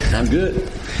I'm good.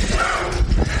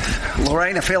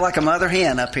 Lorraine, I feel like a mother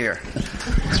hen up here.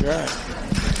 That's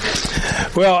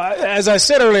right. Well, as I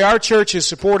said earlier, our church has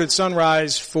supported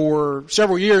Sunrise for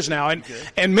several years now.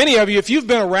 And many of you, if you've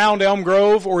been around Elm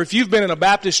Grove or if you've been in a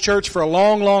Baptist church for a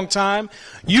long, long time,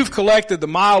 you've collected the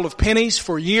mile of pennies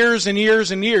for years and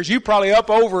years and years. You're probably up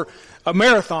over a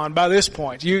marathon by this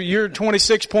point. You're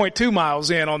 26.2 miles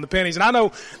in on the pennies. And I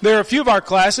know there are a few of our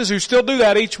classes who still do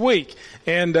that each week.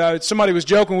 And somebody was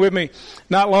joking with me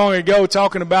not long ago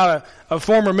talking about a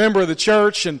former member of the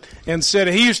church and said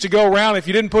he used to go around, if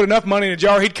you didn't put enough money in a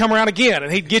jar, he'd come around again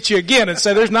and he'd get you again and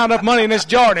say, there's not enough money in this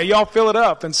jar. Now y'all fill it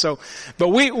up. And so, but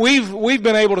we've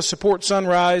been able to support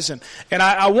Sunrise and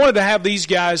I wanted to have these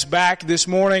guys back this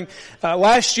morning.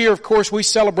 Last year, of course, we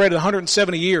celebrated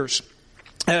 170 years.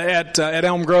 At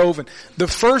Elm Grove, and the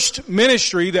first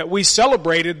ministry that we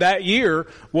celebrated that year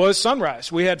was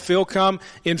Sunrise. We had Phil come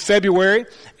in February,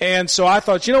 and so I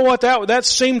thought, you know what, that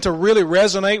seemed to really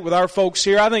resonate with our folks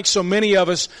here. I think so many of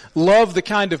us love the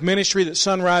kind of ministry that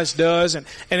Sunrise does, and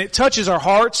it touches our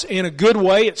hearts in a good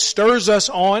way. It stirs us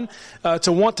on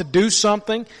to want to do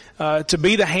something, to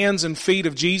be the hands and feet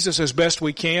of Jesus as best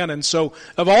we can. And so,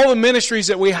 of all the ministries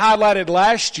that we highlighted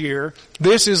last year,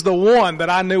 this is the one that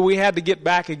I knew we had to get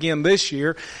back again this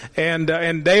year. And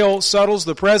Dale Suttles,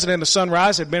 the president of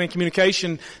Sunrise, had been in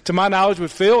communication, to my knowledge,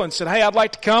 with Phil and said, hey, I'd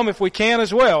like to come if we can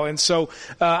as well. And so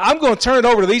I'm going to turn it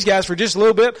over to these guys for just a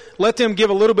little bit, let them give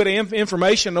a little bit of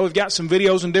information. I know we've got some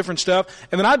videos and different stuff.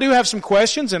 And then I do have some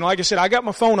questions. And like I said, I got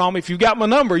my phone on me. If you've got my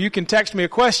number, you can text me a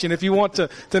question if you want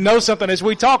to know something as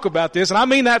we talk about this. And I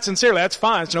mean that sincerely. That's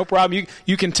fine. It's no problem.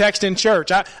 You can text in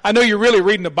church. I know you're really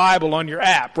reading the Bible on your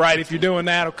app, right? If you're doing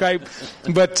that, okay?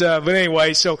 But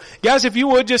anyway, so guys, if you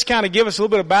would just kind of give us a little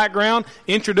bit of background,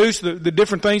 introduce the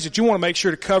different things that you want to make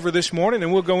sure to cover this morning,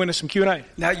 and we'll go into some Q&A.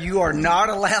 Now, you are not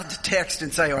allowed to text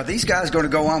and say, are these guys going to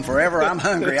go on forever? I'm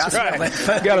hungry. That's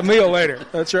right. Got a meal later.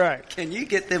 That's right. Can you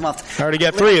get them off? I already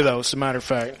got 3 of those, as a matter of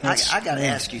fact. I got to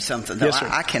ask you something, though. Yes, sir.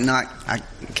 I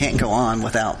can't go on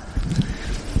without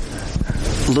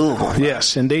Louisville.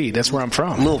 Yes, indeed. That's where I'm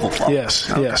from. Louisville. Yes,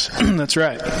 okay. Yes. That's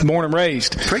right. Born and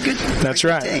raised. Pretty good. That's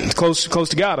right. It's close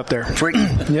to God up there. Pretty.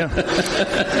 Yeah.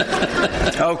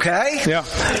 Okay. Yeah.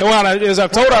 Well, as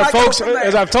I've told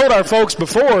our folks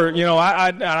before, you know,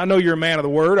 I know you're a man of the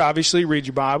Word. Obviously, read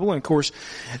your Bible, and of course,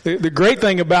 the great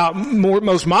thing about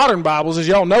most modern Bibles is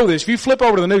y'all know this. If you flip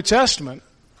over to the New Testament,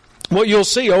 what you'll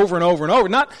see over and over and over,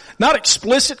 not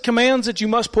explicit commands that you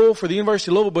must pull for the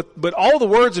University of Louisville, but all the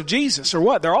words of Jesus are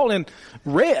what? They're all in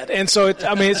red. And so,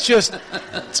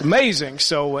 it's amazing.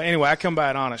 So anyway, I come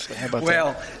by it honestly. How about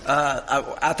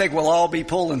that? I think we'll all be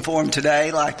pulling for him today.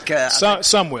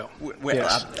 Some will. Well,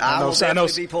 yes. I will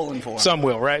definitely be pulling for him. Some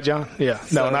will, right, John? Yeah.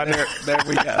 No, not there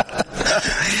we go.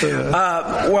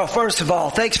 Well, first of all,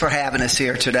 thanks for having us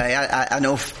here today. I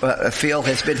know Phil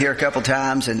has been here a couple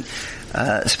times and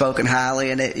spoken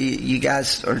highly, and you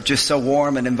guys are just so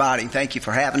warm and inviting. Thank you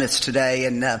for having us today.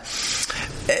 And I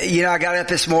got up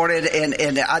this morning,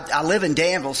 and I live in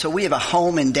Danville, so we have a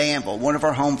home in Danville. One of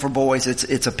our home for boys,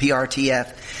 it's a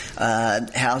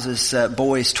PRTF, houses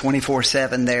boys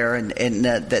 24/7 there, and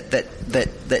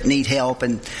that need help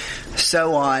and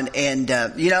so on. And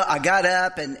I got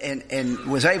up and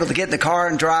was able to get in the car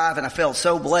and drive, and I felt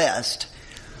so blessed,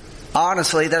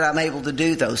 honestly, that I'm able to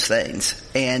do those things.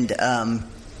 And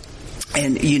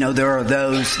there are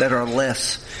those that are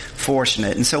less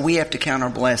fortunate. And so we have to count our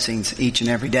blessings each and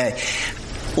every day.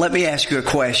 Let me ask you a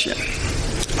question.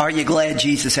 Are you glad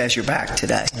Jesus has your back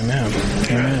today? Amen.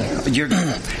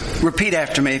 Amen. Repeat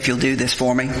after me if you'll do this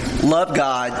for me. Love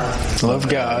God. Love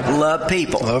God. Love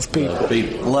people. Love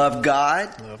people. Love God.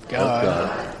 Love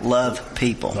God. Love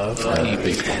people. Love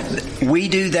people. We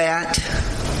do that,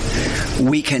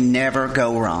 we can never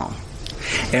go wrong.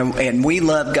 And we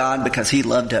love God because He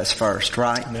loved us first,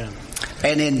 right? Amen.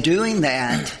 And in doing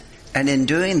that,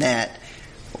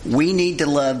 we need to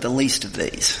love the least of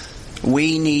these.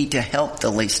 We need to help the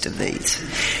least of these.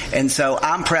 And so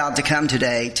I'm proud to come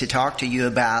today to talk to you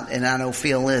about, and I know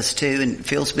Phil is too, and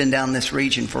Phil's been down this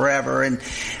region forever, and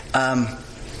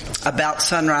about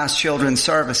Sunrise Children's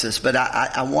Services. But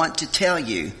I want to tell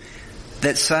you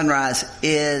that Sunrise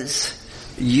is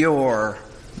your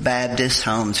Baptist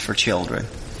Homes for Children.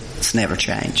 It's never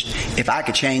changed. If I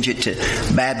could change it to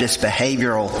Baptist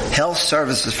Behavioral Health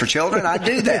Services for Children, I'd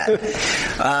do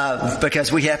that.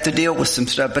 Because we have to deal with some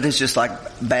stuff, but it's just like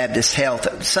Baptist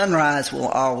Health. Sunrise will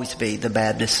always be the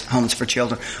Baptist Homes for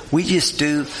Children. We just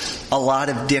do a lot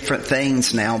of different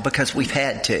things now because we've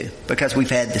had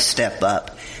to step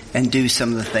up and do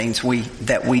some of the things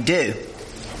that we do.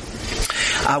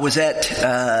 I was at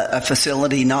a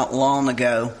facility not long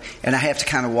ago, and I have to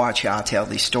kind of watch how I tell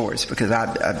these stories because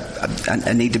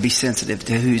I need to be sensitive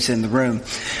to who's in the room.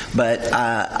 But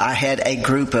I had a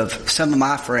group of some of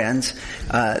my friends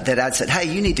that I'd said, hey,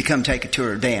 you need to come take a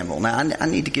tour of Danville. Now, I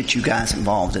need to get you guys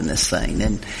involved in this thing.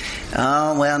 And,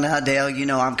 oh, well, now, Dale, you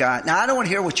know, I don't want to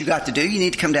hear what you got to do. You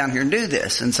need to come down here and do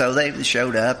this. And so they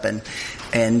showed up, and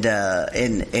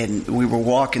we were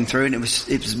walking through, and it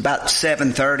was about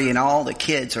 7:30, and all the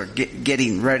kids are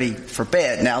getting ready for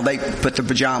bed. Now they put the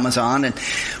pajamas on, and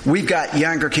we've got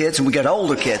younger kids and we got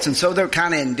older kids, and so they're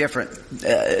kind of in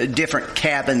different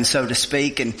cabins, so to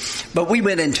speak. But we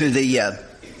went into the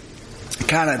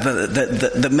kind of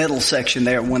the middle section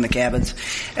there, one of the cabins,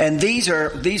 and these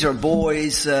are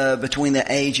boys between the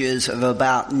ages of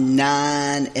about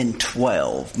 9 and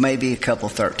 12, maybe a couple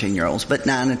 13-year-olds, but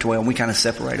 9 and 12. We kind of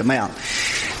separate them out,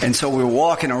 and so we were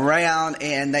walking around,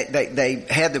 and they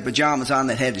had their pajamas on,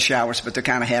 that had the showers, but they're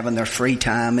kind of having their free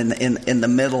time in the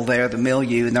middle there, the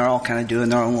milieu, and they're all kind of doing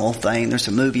their own little thing. There's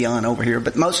a movie on over here,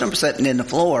 but most of them are sitting in the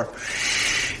floor.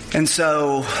 And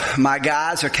so my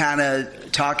guys are kind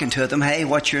of talking to them, hey,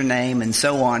 what's your name, and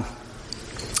so on.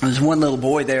 There's one little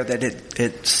boy there that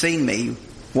had seen me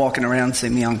walking around,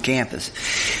 seen me on campus.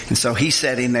 And so he's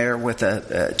sitting there with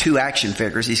two action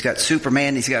figures. He's got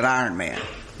Superman, he's got Iron Man,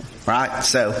 right?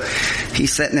 So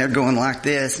he's sitting there going like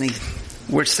this, and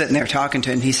we're sitting there talking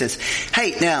to him. He says,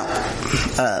 hey, now,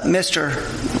 Mr.,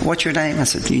 what's your name? I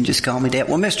said, you can just call me Dale.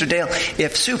 Well, Mr. Dale,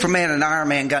 if Superman and Iron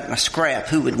Man got in a scrap,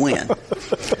 who would win?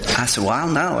 I said, well, I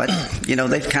don't know.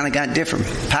 They've kind of got different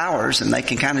powers, and they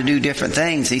can kind of do different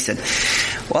things. He said,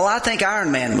 well, I think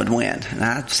Iron Man would win. And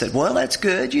I said, well, that's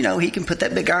good. He can put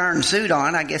that big iron suit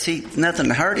on. I guess nothing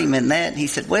to hurt him in that. And he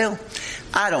said, well,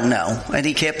 I don't know. And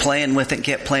he kept playing with it,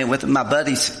 My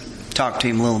buddies talked to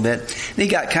him a little bit, and he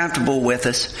got comfortable with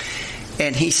us,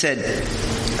 and he said,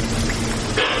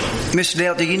 Mr.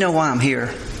 Dale, do you know why I'm here?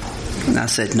 And I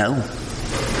said, no,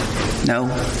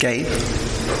 Gabe,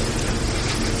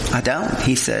 I don't.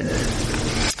 He said,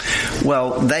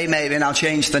 well, they may, and I'll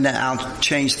change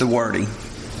the wording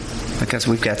because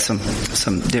we've got some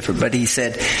different, but he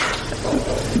said,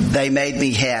 they made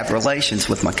me have relations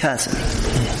with my cousin.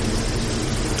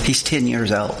 He's 10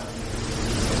 years old.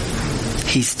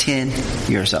 He's 10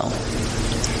 years old.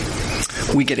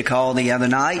 We get a call the other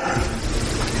night.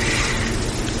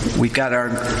 We've got our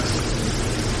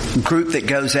group that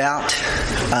goes out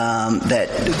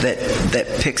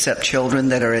that picks up children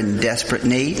that are in desperate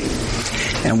need,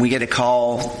 and we get a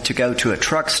call to go to a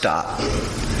truck stop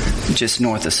just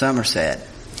north of Somerset,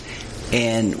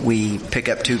 and we pick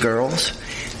up two girls,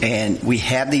 and we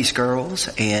have these girls,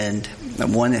 and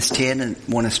one is 10 and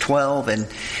one is 12,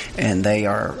 and they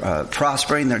are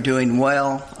prospering. They're doing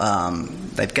well.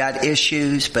 They've got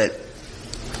issues, but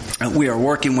we are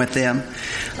working with them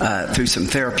through some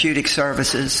therapeutic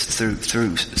services,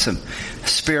 through some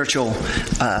spiritual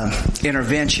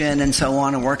intervention and so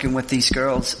on, and working with these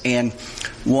girls. And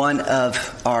one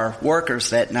of our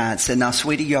workers that night said, now,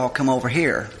 sweetie, y'all come over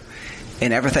here.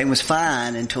 And everything was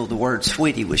fine until the word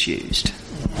sweetie was used.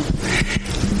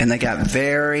 And they got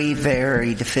very,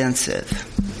 very defensive.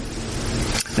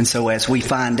 And so as we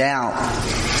find out,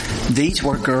 these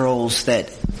were girls that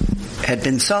had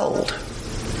been sold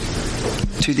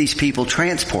to these people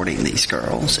transporting these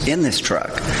girls in this truck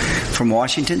from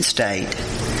Washington State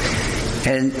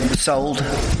and sold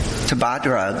to buy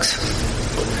drugs.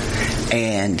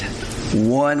 And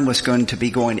one was going to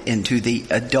be going into the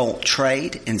adult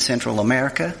trade in Central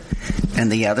America,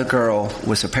 and the other girl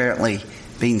was apparently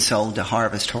being sold to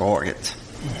harvest her organs.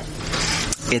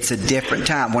 It's a different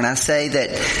time. When I say that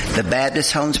the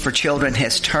Baptist Homes for Children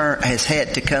has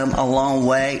had to come a long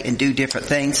way and do different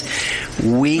things,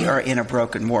 we are in a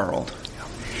broken world.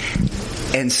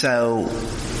 And so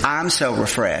I'm so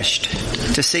refreshed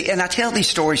to see, and I tell these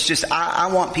stories I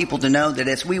want people to know that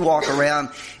as we walk around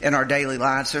in our daily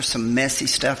lives, there's some messy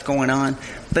stuff going on,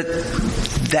 but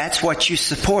that's what you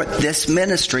support, this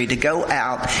ministry, to go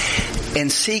out and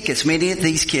seek as many of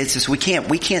these kids as we can.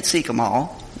 We can't seek them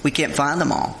all. We can't find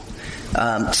them all.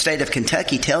 The state of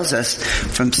Kentucky tells us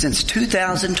since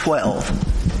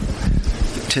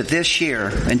 2012 to this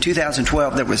year, in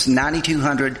 2012 there was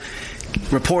 9,200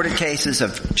 reported cases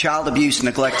of child abuse,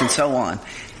 neglect, and so on.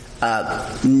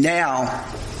 Now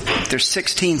there's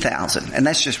 16,000, and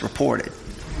that's just reported.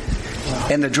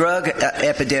 And the drug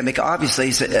epidemic obviously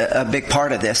is a big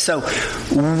part of this. So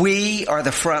we are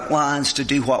the front lines to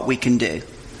do what we can do.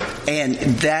 And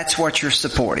that's what you're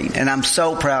supporting. And I'm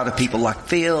so proud of people like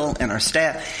Phil and our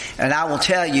staff. And I will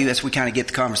tell you, as we kind of get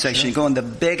the conversation going, the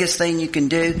biggest thing you can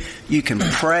do, you can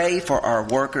pray for our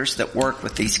workers that work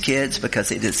with these kids,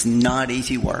 because it is not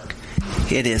easy work.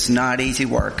 It is not easy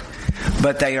work.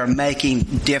 But they are making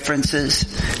differences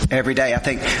every day. I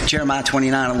think Jeremiah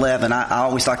 29:11, I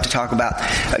always like to talk about,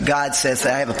 God says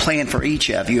that I have a plan for each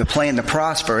of you, a plan to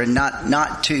prosper and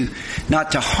not to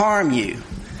harm you.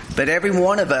 But every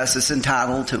one of us is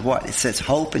entitled to what? It says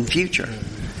hope and future.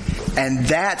 And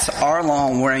that's our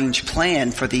long-range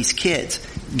plan for these kids.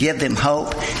 Give them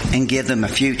hope and give them a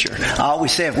future. I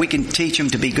always say if we can teach them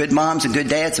to be good moms and good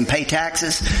dads and pay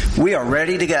taxes, we are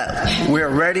ready to go. We are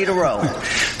ready to roll.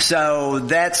 So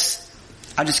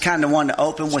I just kind of wanted to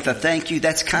open with a thank you.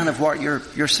 That's kind of what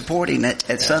you're supporting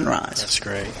at Sunrise. That's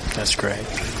great. That's great.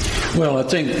 Well, I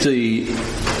think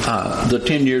the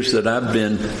 10 years that I've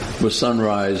been with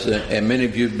Sunrise, and many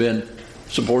of you have been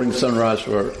supporting Sunrise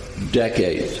for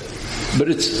decades, but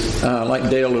it's like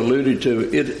Dale alluded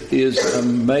to, it is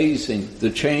amazing the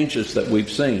changes that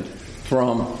we've seen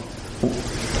from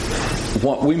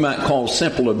what we might call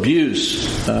simple abuse.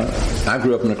 I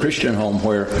grew up in a Christian home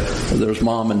where there was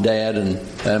mom and dad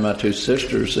and my two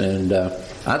sisters, and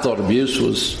I thought abuse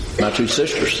was my two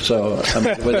sisters, so I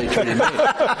mean, the way they treated me.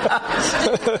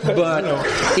 But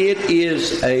it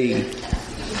is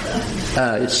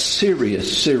it's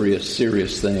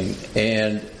serious thing,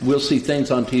 and we'll see things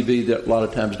on TV that a lot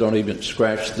of times don't even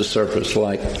scratch the surface.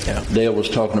 Like Dale was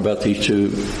talking about these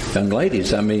two young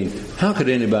ladies. I mean, how could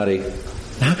anybody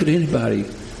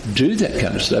do that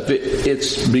kind of stuff?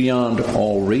 It's beyond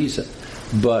all reason.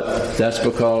 But that's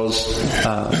because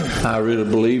I really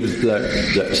believe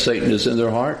that Satan is in their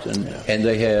heart, and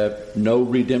they have no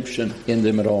redemption in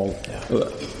them at all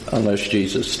unless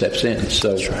Jesus steps in.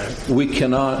 So we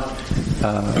cannot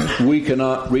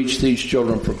reach these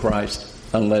children for Christ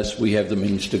unless we have the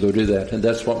means to go do that. And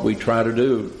that's what we try to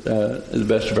do to the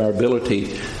best of our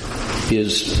ability,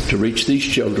 is to reach these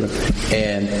children.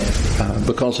 And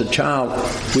because a child,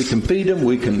 we can feed them,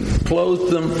 we can clothe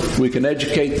them, we can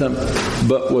educate them,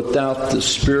 but without the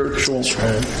spiritual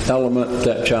element,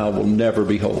 that child will never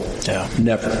be whole.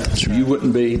 Never. You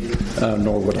wouldn't be,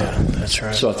 nor would I. That's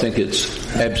right. So I think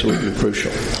it's absolutely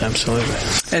crucial. Absolutely.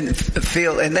 And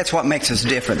Phil, and that's what makes us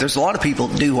different. There's a lot of people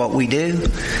that do what we do,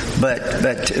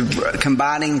 but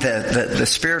combining the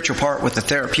spiritual part with the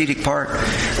therapeutic part,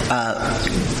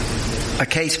 a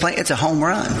case plan, it's a home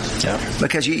run.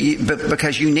 Because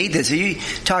you need this. You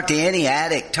talk to any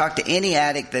addict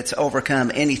that's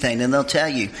overcome anything, and they'll tell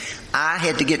you, I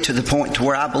had to get to the point to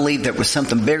where I believed there was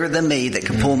something bigger than me that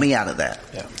could pull me out of that.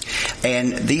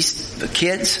 And these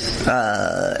kids,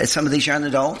 some of these young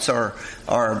adults are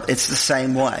it's the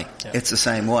same way. It's the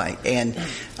same way. And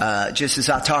just as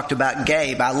I talked about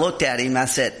Gabe, I looked at him and I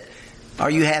said,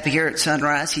 "Are you happy here at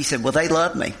Sunrise?" He said, "Well, they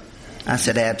love me." I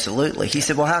said, "Absolutely." He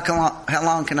said, "Well, how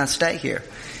long can I stay here?"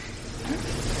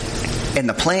 And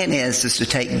the plan is to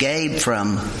take Gabe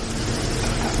from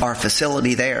our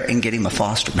facility there and get him a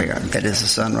foster parent that is a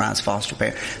Sunrise foster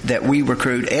parent that we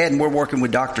recruit. And we're working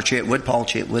with Dr. Chitwood, Paul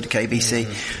Chitwood, KBC,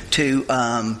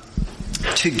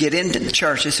 to get into the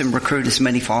churches and recruit as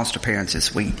many foster parents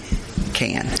as we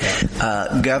can.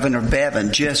 Governor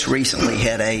Bevin just recently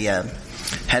had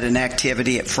an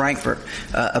activity at Frankfort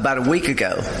about a week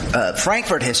ago.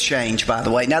 Frankfort has changed, by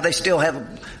the way. Now they still have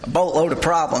a boatload of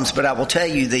problems, but I will tell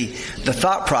you the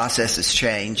thought process has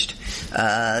changed.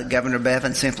 Governor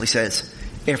Bevin simply says,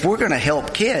 if we're going to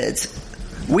help kids,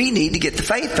 we need to get the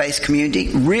faith-based community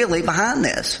really behind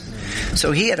this.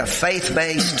 So he had a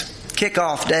faith-based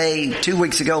kickoff day 2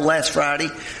 weeks ago, last Friday,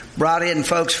 brought in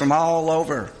folks from all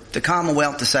over the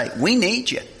Commonwealth to say, we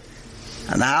need you.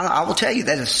 And I will tell you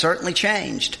that has certainly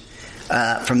changed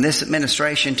from this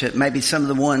administration to maybe some of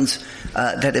the ones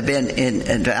that have been in,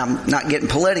 and I'm not getting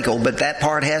political, but that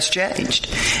part has changed.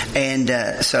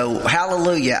 And so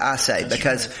hallelujah, I say,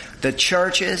 because the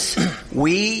churches,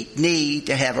 we need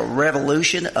to have a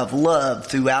revolution of love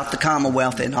throughout the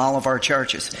Commonwealth in all of our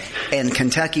churches. And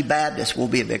Kentucky Baptist will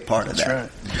be a big part of that.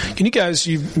 That's right. Can you guys,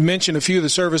 you mentioned a few of the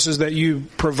services that you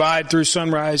provide through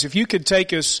Sunrise. If you could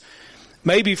take us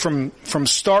maybe from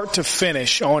start to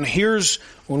finish on here's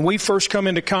when we first come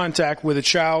into contact with a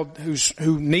child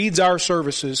who needs our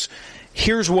services,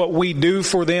 here's what we do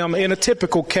for them in a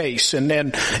typical case. And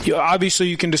then obviously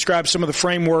you can describe some of the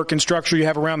framework and structure you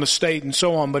have around the state and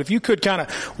so on. But if you could kind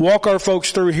of walk our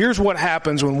folks through, here's what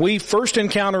happens when we first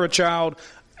encounter a child,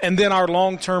 and then our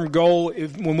long-term goal,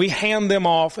 when we hand them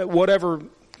off at whatever,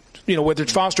 whether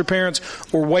it's foster parents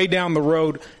or way down the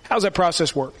road, how does that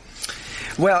process work?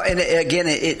 Well, and again,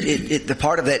 the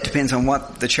part of that depends on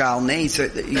what the child needs.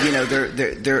 You know,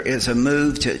 there is a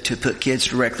move to put kids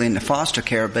directly into foster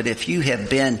care, but if you have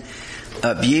been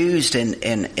abused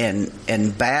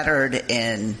and battered,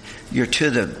 and you're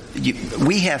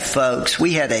we have folks.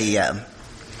 We had a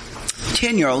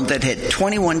 10-year-old that had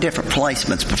 21 different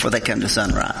placements before they come to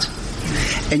Sunrise,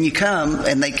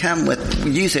 and they come with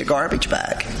usually a garbage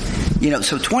bag. You know,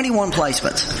 so 21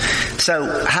 placements.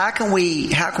 So how can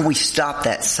we stop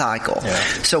that cycle? Yeah.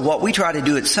 So what we try to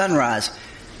do at Sunrise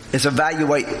is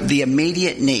evaluate the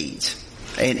immediate needs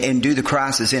and do the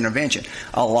crisis intervention.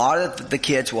 A lot of the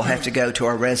kids will have to go to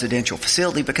our residential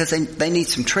facility because they need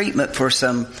some treatment for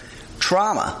some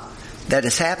trauma that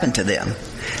has happened to them.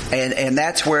 And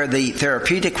that's where the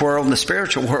therapeutic world and the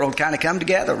spiritual world kind of come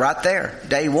together right there,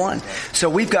 day one. So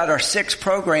we've got our 6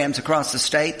 programs across the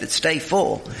state that stay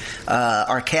full.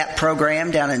 Our CAP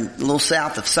program down in a little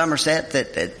south of Somerset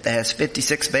that has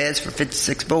 56 beds for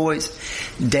 56 boys.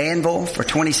 Danville for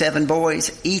 27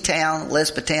 boys. E-Town,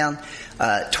 Elizabethtown,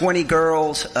 20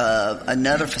 girls.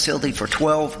 Another facility for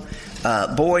 12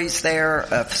 boys there,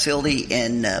 a facility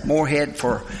in Moorhead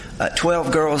for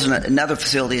 12 girls, and another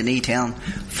facility in E-Town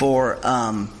for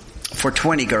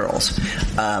 20 girls.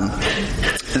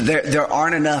 There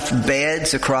aren't enough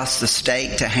beds across the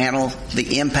state to handle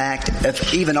the impact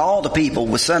of even all the people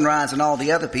with Sunrise and all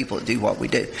the other people that do what we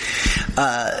do.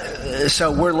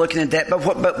 So we're looking at that.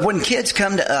 But when kids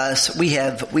come to us, we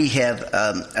have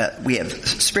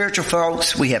spiritual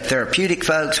folks, we have therapeutic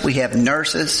folks, we have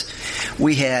nurses,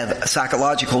 we have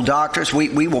psychological doctors.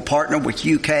 We will partner with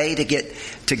UK to get.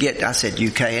 I said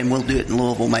UK, and we'll do it in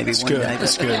Louisville maybe one day.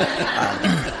 That's good.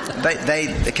 They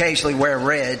occasionally wear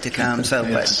red to come, so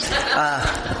yes.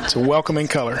 It's a welcoming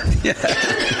color. Yeah.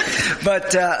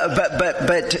 But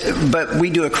we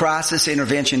do a crisis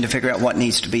intervention to figure out what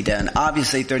needs to be done.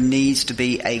 Obviously, there needs to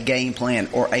be a game plan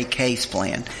or a case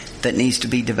plan that needs to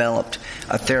be developed,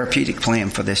 a therapeutic plan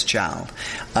for this child,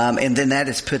 and then that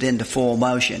is put into full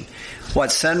motion.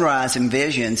 What Sunrise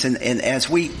envisions, and as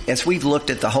we've looked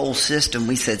at the whole system,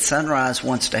 we said Sunrise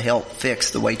wants to help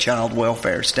fix the way child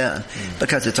welfare is done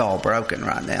because it's all broken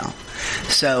right now.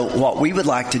 So what we would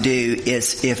like to do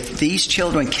is, if these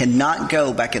children cannot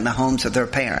go back in the homes of their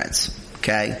parents,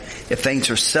 okay, if things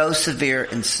are so severe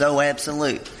and so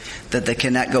absolute that they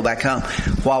cannot go back home,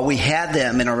 while we have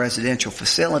them in our residential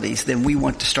facilities, then we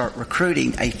want to start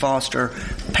recruiting a foster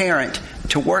parent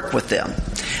to work with them.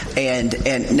 And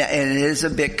it is a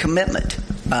big commitment.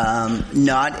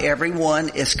 Not everyone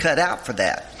is cut out for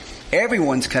that.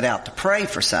 Everyone's cut out to pray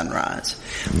for Sunrise.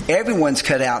 Everyone's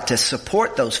cut out to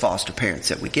support those foster parents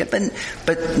that we get, but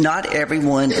not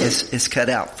everyone is cut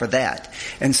out for that.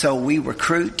 And so we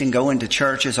recruit and go into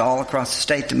churches all across the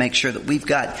state to make sure that we've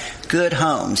got good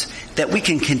homes, that we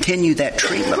can continue that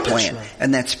treatment plan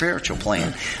and that spiritual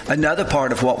plan. Another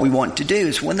part of what we want to do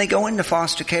is when they go into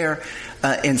foster care,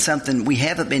 and something we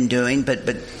haven't been doing, but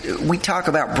we talk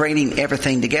about bringing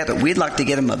everything together. We'd like to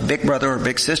get them a big brother or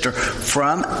big sister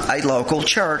from a local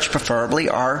church, preferably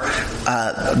our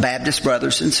Baptist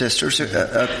brothers and sisters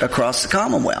across the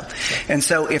Commonwealth. And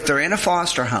so if they're in a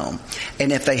foster home,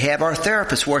 and if they have our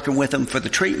therapists working with them for the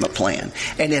treatment plan,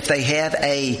 and if they have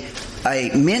a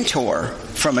mentor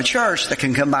from a church that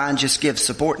can come by and just give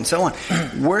support and so on,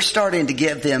 we're starting to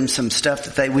give them some stuff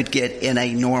that they would get in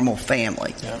a normal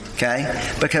family. Okay?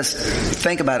 Because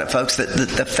think about it, folks, that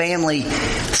the family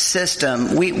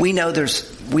system, we know there's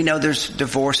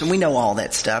divorce and we know all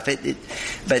that stuff. But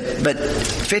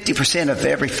 50% of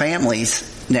every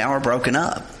families now are broken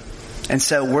up. And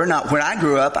so when I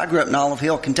grew up in Olive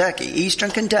Hill, Kentucky, Eastern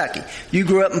Kentucky. You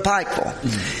grew up in Pikeville.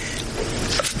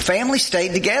 Families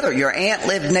stayed together. Your aunt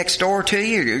lived next door to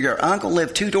you. Your uncle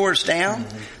lived 2 doors down.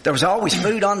 There was always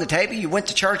food on the table. You went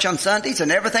to church on Sundays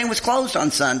and everything was closed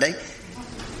on Sunday.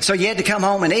 So you had to come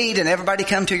home and eat and everybody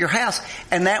come to your house.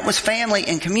 And that was family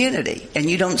and community. And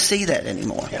you don't see that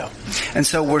anymore. Yeah. And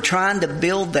so we're trying to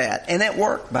build that. And that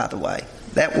worked, by the way.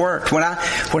 That worked. When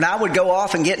I would go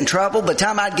off and get in trouble, by the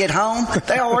time I'd get home,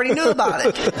 they already knew about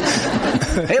it.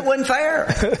 It wasn't fair.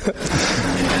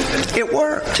 It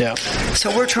worked. Yeah.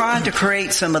 So we're trying to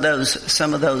create some of those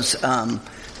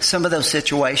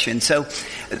situations. So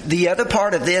the other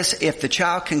part of this, if the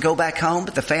child can go back home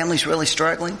but the family's really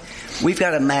struggling, we've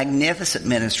got a magnificent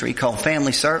ministry called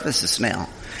Family Services now,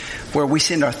 where we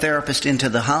send our therapist into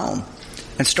the home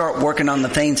and start working on the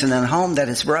things in the home that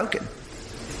is broken.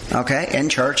 Okay? And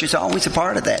church is always a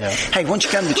part of that. Yeah. Hey, once you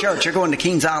come to church, you're going to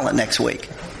Kings Island next week.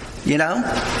 You know,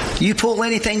 you pull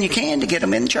anything you can to get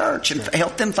them in church and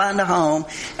help them find a home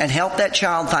and help that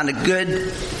child find a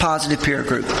good, positive peer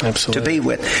group to be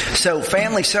with. So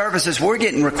family services, we're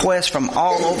getting requests from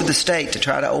all over the state to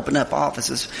try to open up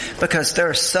offices because there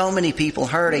are so many people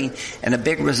hurting, and a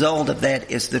big result of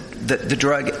that is the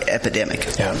drug epidemic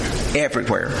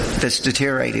everywhere that's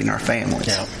deteriorating our families.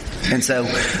 Yeah. And so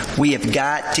we have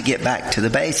got to get back to the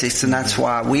basics, and that's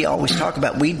why we always talk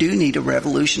about we do need a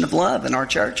revolution of love in our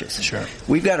churches. Sure.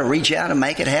 We've got to reach out and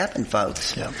make it happen,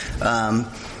 folks. Yeah.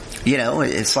 You know,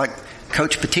 it's like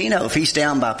Coach Pitino, if he's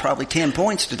down by probably 10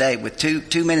 points today with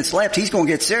two minutes left, he's going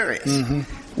to get serious.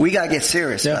 Mm-hmm. We got to get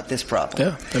serious about this problem.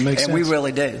 Yeah, that makes sense. And we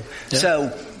really do. Yeah.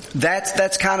 So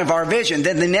that's kind of our vision.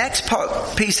 Then the next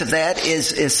piece of that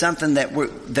is something that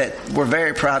we're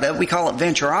very proud of. We call it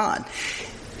Venture On.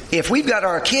 If we've got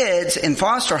our kids in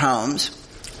foster homes,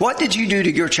 what did you do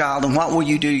to your child and what will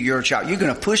you do to your child? You're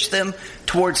going to push them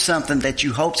towards something that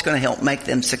you hope is going to help make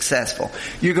them successful.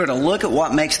 You're going to look at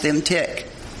what makes them tick.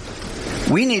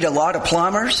 We need a lot of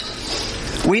plumbers.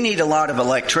 We need a lot of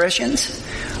electricians.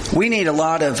 We need a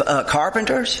lot of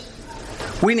carpenters.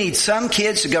 We need some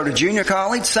kids to go to junior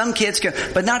college, some kids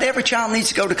but not every child needs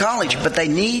to go to college, but they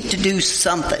need to do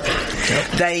something.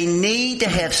 Yep. They need to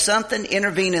have something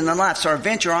intervene in their life. So our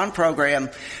Venture On program,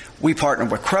 we partner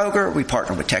with Kroger, we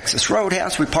partner with Texas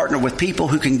Roadhouse, we partner with people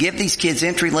who can give these kids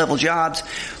entry-level jobs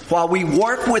while we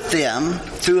work with them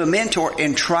through a mentor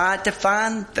and try to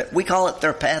find, we call it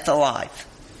their path of life.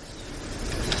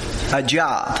 A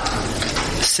job.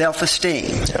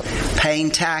 Self-esteem,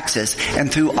 paying taxes,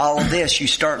 and through all of this you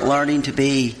start learning to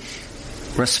be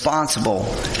responsible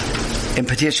and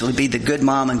potentially be the good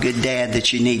mom and good dad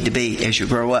that you need to be as you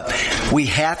grow up. We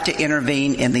have to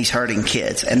intervene in these hurting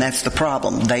kids, and that's the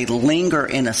problem. They linger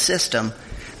in a system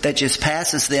that just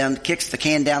passes them, kicks the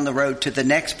can down the road to the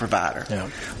next provider. Yeah.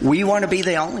 We want to be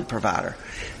the only provider.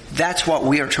 That's what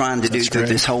we are trying to do through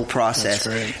this whole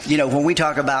process. You know, when we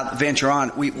talk about Venture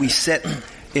On, we sit...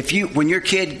 When your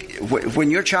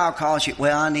child calls you,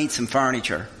 well, I need some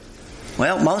furniture.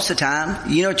 Well, most of the time,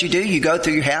 you know what you do? You go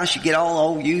through your house, you get all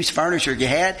old used furniture you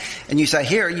had, and you say,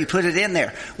 here, you put it in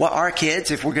there. Well, our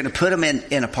kids, if we're going to put them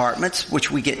in apartments, which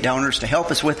we get donors to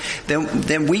help us with,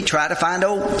 then we try to find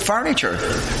old furniture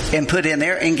and put in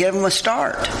there and give them a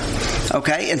start.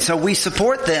 Okay? And so we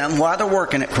support them while they're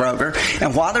working at Kroger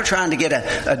and while they're trying to get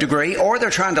a degree or they're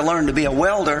trying to learn to be a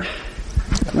welder.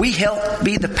 We help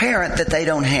be the parent that they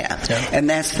don't have. Yeah. And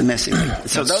that's the message.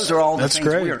 So those are all the things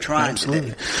we are trying to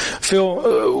do.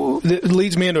 Phil, it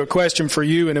leads me into a question for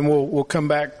you, and then we'll come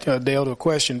back, Dale, to a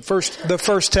question. The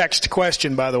first text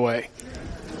question, by the way.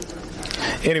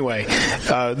 Anyway,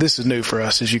 this is new for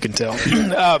us, as you can tell.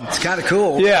 It's kind of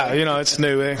cool. Yeah, it's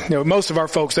new. Most of our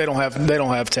folks, they don't have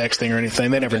texting or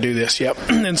anything. They never do this. Yep.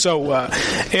 And so,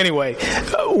 anyway,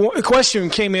 a question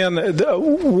came in.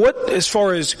 What, as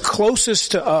far as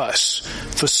closest to us,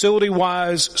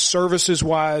 facility-wise,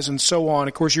 services-wise, and so on?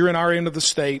 Of course, you're in our end of the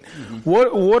state. Mm-hmm.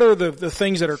 What are the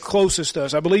things that are closest to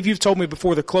us? I believe you've told me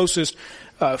before the closest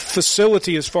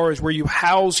facility as far as where you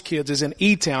house kids is in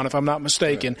E-Town, if I'm not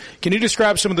mistaken. Right. Can you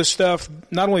describe some of the stuff,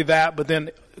 not only that, but then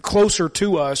closer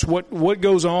to us, what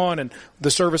goes on and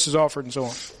the services offered and so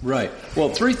on? Right. Well,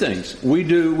 three things. We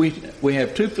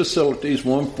have two facilities,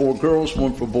 one for girls,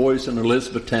 one for boys in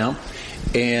Elizabethtown.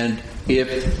 And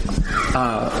if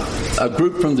a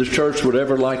group from the church would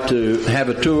ever like to have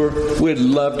a tour, we'd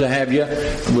love to have you.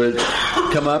 We'd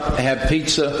come up, have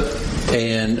pizza,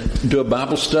 and do a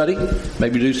Bible study,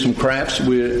 maybe do some crafts.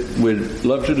 We'd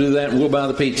love to do that, and we'll buy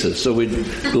the pizza. So we'd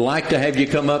like to have you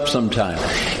come up sometime.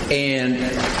 And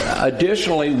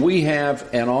additionally, we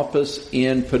have an office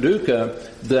in Paducah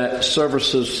that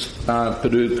services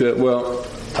Paducah,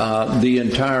 the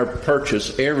entire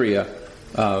Purchase area.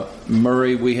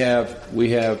 Murray, we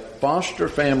have foster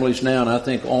families now, and I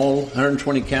think all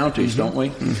 120 counties, don't we?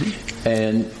 Mm-hmm.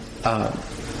 And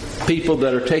people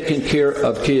that are taking care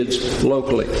of kids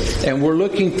locally. And we're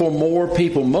looking for more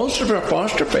people. Most of our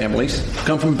foster families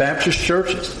come from Baptist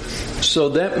churches. So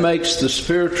that makes the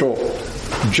spiritual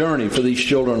journey for these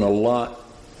children a lot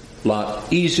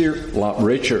easier, a lot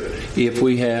richer if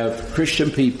we have Christian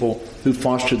people who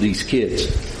foster these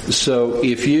kids. So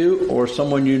if you or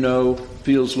someone you know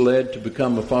feels led to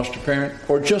become a foster parent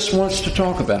or just wants to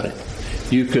talk about it,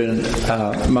 you can,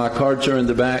 my cards are in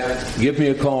the back. Give me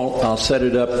a call. I'll set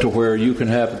it up to where you can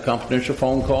have a confidential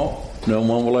phone call. No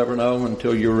one will ever know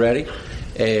until you're ready.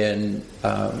 And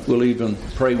we'll even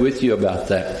pray with you about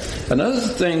that. Another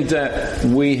thing that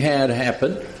we had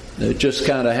happen, it just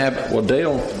kind of happened. Well,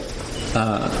 Dale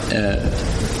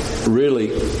really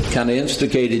kind of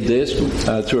instigated this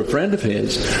through a friend of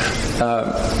his.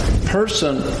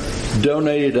 Person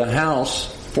donated a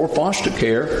house for foster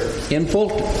care in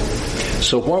Fulton.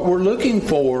 So what we're looking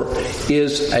for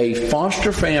is a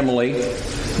foster family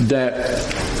that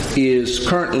is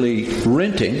currently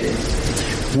renting.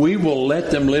 We will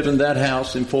let them live in that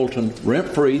house in Fulton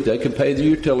rent-free. They can pay the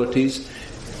utilities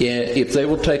if they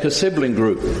will take a sibling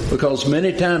group, because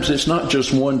many times it's not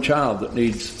just one child that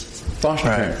needs foster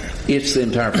care. It's the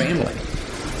entire family.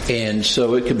 And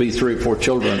so it could be 3 or 4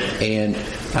 children. And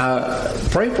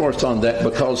pray for us on that,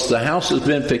 because the house has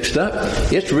been fixed up.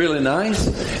 It's really nice.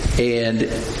 And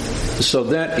so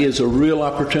that is a real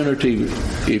opportunity.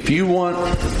 If you want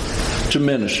to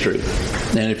ministry,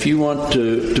 and if you want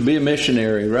to be a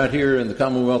missionary right here in the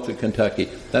Commonwealth of Kentucky,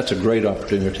 that's a great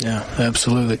opportunity. Yeah,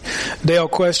 absolutely. Dale,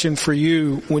 question for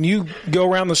you. When you go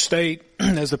around the state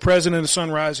as the president of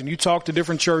Sunrise and you talk to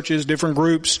different churches, different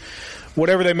groups,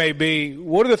 whatever they may be,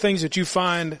 what are the things that you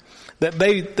find that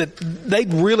they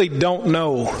really don't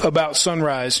know about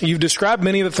Sunrise? You've described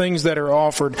many of the things that are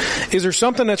offered. Is there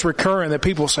something that's recurring that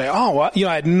people say, "Oh, I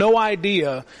had no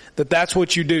idea that that's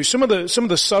what you do"? Some of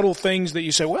the subtle things that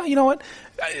you say, "Well, you know what?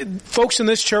 Folks in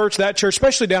this church, that church,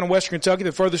 especially down in Western Kentucky,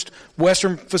 the furthest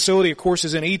western facility, of course,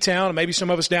 is in E-Town, and maybe some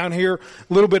of us down here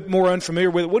a little bit more unfamiliar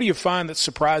with it. What do you find that's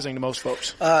surprising to most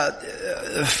folks?"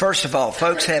 First of all,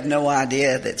 folks have no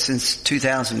idea that since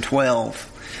 2012,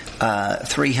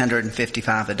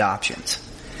 355 adoptions.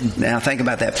 Now think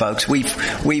about that, folks.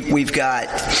 We've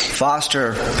got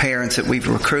foster parents that we've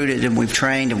recruited and we've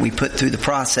trained and we put through the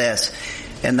process,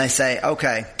 and they say,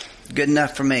 "Okay, good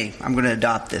enough for me. I'm going to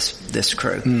adopt this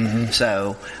crew." Mm-hmm.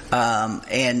 So,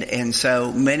 and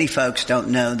so many folks don't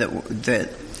know that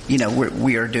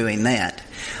we are doing that.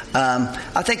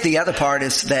 I think the other part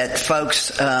is that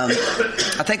folks, I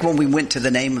think when we went to the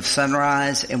name of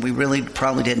Sunrise, and we really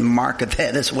probably didn't market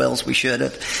that as well as we should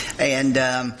have,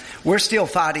 and we're still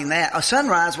fighting that.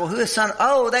 Sunrise, well, who is Sun?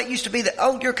 Oh, that used to be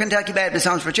you're Kentucky Baptist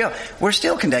Homes for Children. We're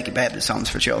still Kentucky Baptist Homes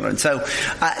for Children. So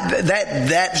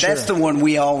that's the one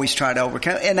we always try to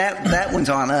overcome, and that one's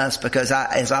on us, because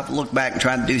as I've looked back and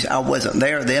tried to do, I wasn't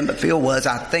there then, but Phil was.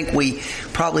 I think we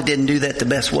probably didn't do that the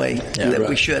best way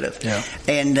we should have. Yeah.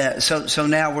 And so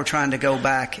now we're trying to go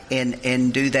back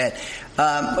and do that.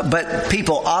 But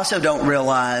people also don't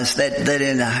realize that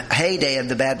in the heyday of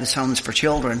the Baptist Homes for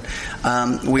Children,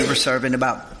 we were serving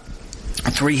about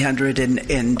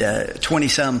 320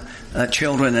 some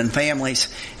children and families,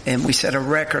 and we set a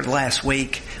record last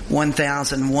week,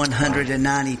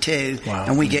 1,192. Wow.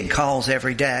 And we get calls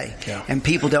every day. Yeah. And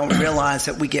people don't realize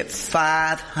that we get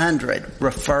 500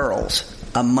 referrals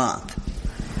a month.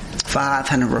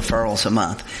 500 referrals a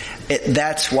month.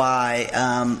 That's why,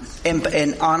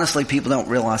 and honestly, people don't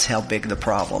realize how big the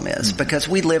problem is, because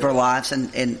we live our lives, and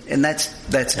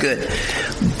that's good.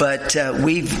 But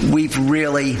we've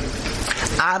really,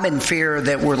 I'm in fear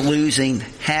that we're losing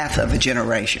half of a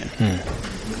generation.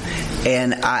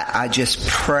 And I just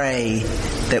pray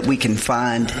that we can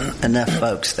find enough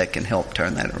folks that can help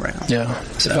turn that around. Yeah.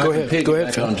 So go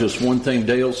ahead. On just one thing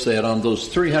Dale said, on those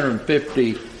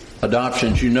 350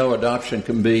 adoptions, adoption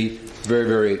can be very,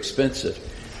 very expensive.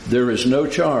 There is no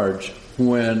charge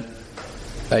when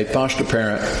a foster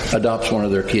parent adopts one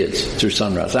of their kids through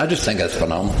Sunrise. I just think that's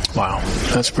phenomenal. Wow,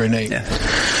 that's pretty neat. Yeah.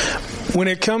 When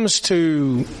it comes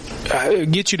to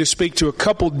get you to speak to a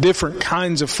couple different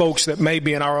kinds of folks that may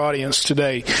be in our audience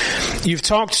today. You've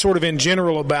talked sort of in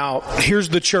general about, here's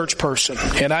the church person,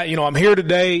 and I'm here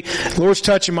today. The Lord's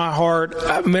touching my heart.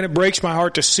 It breaks my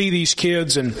heart to see these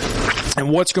kids and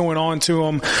what's going on to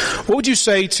them. What would you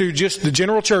say to just the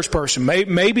general church person?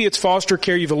 Maybe it's foster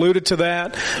care. You've alluded to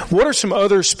that. What are some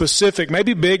other specific,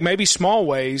 maybe big, maybe small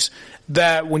ways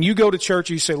that when you go to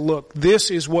church, you say, look, this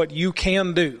is what you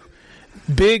can do?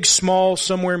 Big, small,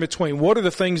 somewhere in between. What are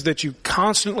the things that you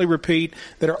constantly repeat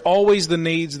that are always the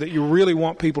needs that you really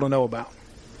want people to know about?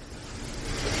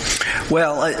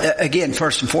 Well, again,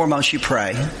 first and foremost, you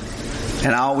pray.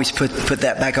 And I always put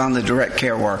that back on the direct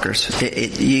care workers.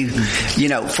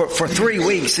 For 3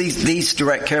 weeks, these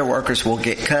direct care workers will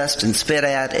get cussed and spit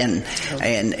at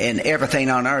and everything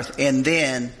on earth. And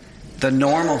then the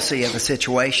normalcy of the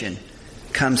situation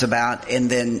comes about, and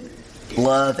then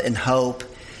love and hope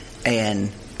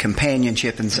and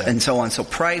companionship and so on. So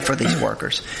pray for these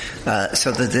workers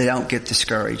so that they don't get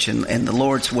discouraged, and the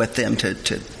Lord's with them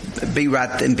to be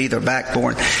right and be their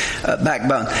backbone.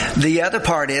 The other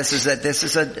part is that this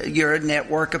is you're a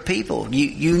network of people.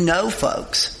 You know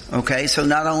folks. Okay, so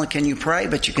not only can you pray,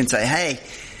 but you can say, hey,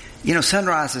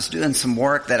 Sunrise is doing some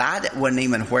work that I wasn't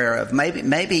even aware of.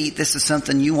 Maybe this is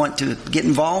something you want to get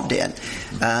involved in.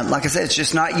 Like I said, it's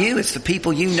just not you; it's the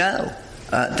people you know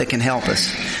that can help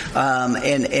us.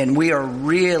 And we are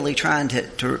really trying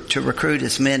to recruit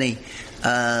as many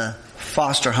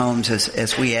foster homes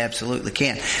as we absolutely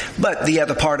can. But the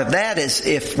other part of that is,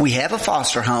 if we have a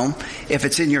foster home, if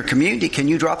it's in your community, can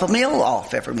you drop a meal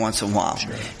off every once in a while?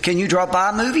 Sure. Can you drop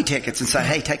by movie tickets and say,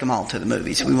 hey, take them all to the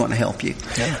movies. We want to help you.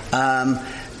 Yeah.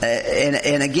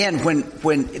 And again,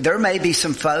 when there may be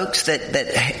some folks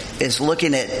that is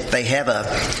looking at, they have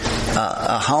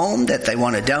a home that they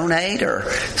want to donate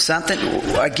or something.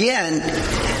 Again,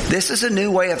 this is a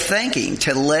new way of thinking,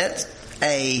 to let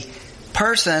a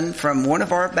person from one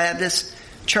of our Baptist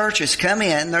churches come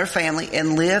in, their family,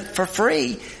 and live for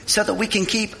free, so that we can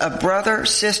keep a brother,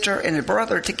 sister, and a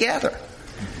brother together,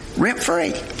 rent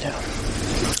free. Yeah.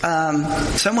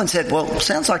 Someone said, well,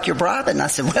 sounds like you're bribing. I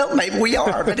said, well, maybe we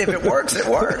are, but if it works, it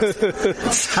works.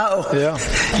 So,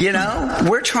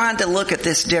 we're trying to look at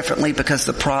this differently, because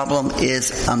the problem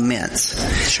is immense.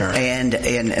 Sure.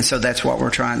 And so that's what we're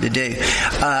trying to do.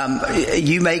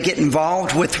 You may get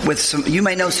involved with some, you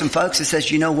may know some folks that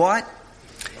says, you know what?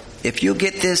 If you'll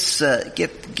get this,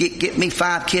 get me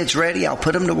 5 kids ready, I'll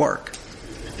put them to work.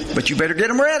 But you better get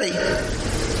them ready.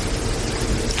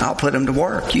 I'll put them to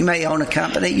work. You may own a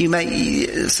company.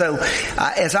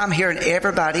 As I'm hearing,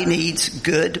 everybody needs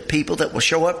good people that will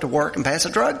show up to work and pass a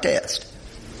drug test.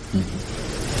 Mm-hmm.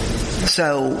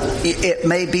 So it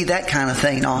may be that kind of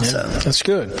thing also. Yeah, that's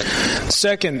good.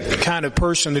 Second kind of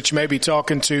person that you may be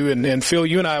talking to, and Phil,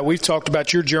 you and I, we've talked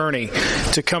about your journey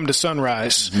to come to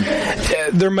Sunrise.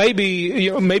 Mm-hmm. There may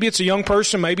be, maybe it's a young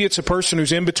person, maybe it's a person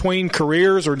who's in between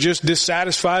careers or just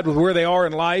dissatisfied with where they are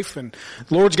in life, and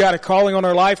the Lord's got a calling on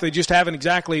their life. They just haven't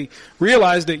exactly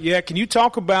realized it yet. Can you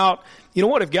talk about,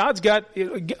 if God's got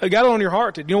it on your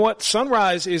heart that,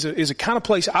 Sunrise is a kind of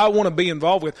place I want to be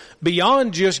involved with,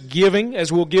 beyond just giving,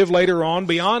 as we'll give later on,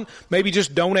 beyond maybe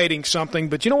just donating something.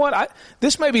 But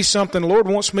this may be something the Lord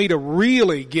wants me to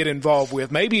really get involved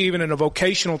with, maybe even in a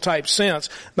vocational type sense.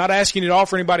 Not asking you to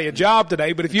offer anybody a job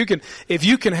today, but if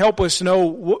you can help us know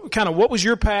what was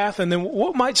your path, and then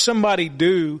what might somebody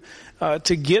do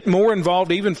to get more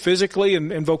involved, even physically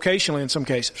and vocationally in some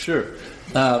cases. Sure.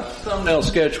 Thumbnail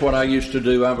sketch what I used to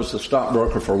do. I was a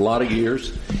stockbroker for a lot of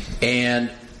years and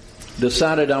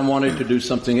decided I wanted to do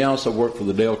something else. I worked for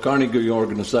the Dale Carnegie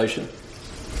organization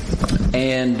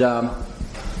and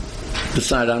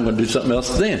decided I'm going to do something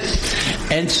else then.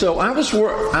 And so I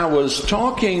was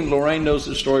talking, Lorraine knows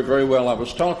the story very well, I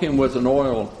was talking with an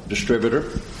oil distributor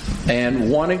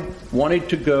and wanting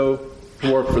to go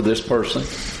to work for this person,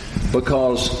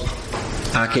 because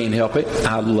I can't help it.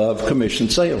 I love commission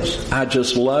sales. I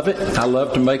just love it. I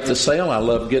love to make the sale. I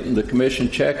love getting the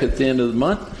commission check at the end of the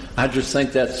month. I just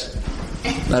think that's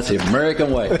the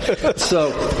American way.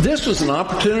 So this was an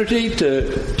opportunity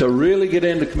to really get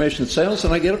into commission sales,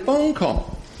 and I get a phone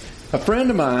call. A friend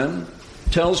of mine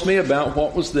tells me about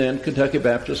what was then Kentucky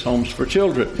Baptist Homes for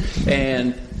Children,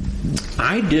 and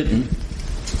I didn't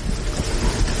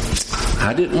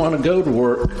want to go to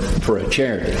work for a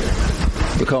charity,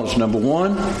 because number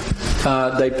one,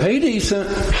 they pay decent,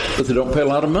 but they don't pay a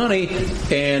lot of money.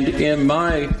 And in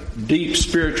my deep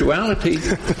spirituality,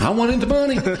 I wanted the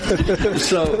money.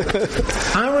 So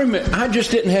I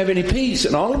just didn't have any peace.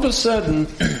 And all of a sudden,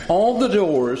 all the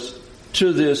doors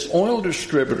to this oil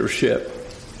distributorship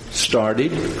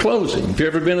started closing. Have you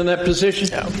ever been in that position?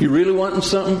 Yeah. You really wanting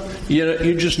something,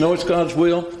 you just know it's God's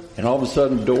will, and all of a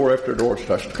sudden, door after door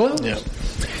starts to close. Yeah.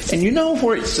 And you know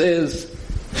where it says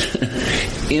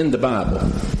in the Bible,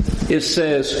 it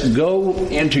says, go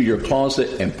into your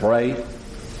closet and pray.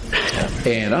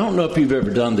 And I don't know if you've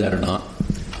ever done that or not.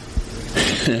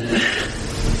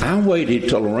 I waited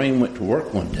till Lorraine went to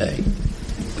work one day.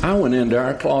 I went into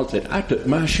our closet. I took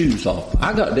my shoes off.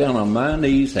 I got down on my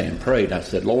knees and prayed. I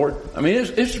said, Lord,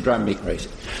 it's driving me crazy.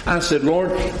 I said,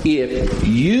 Lord, if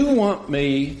you want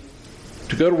me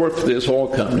to go to work for this oil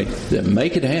company, then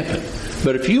make it happen.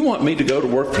 But if you want me to go to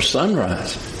work for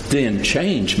Sunrise, then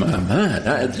change my mind.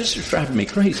 This is driving me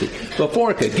crazy. Before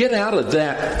I could get out of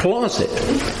that closet,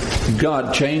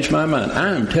 God changed my mind.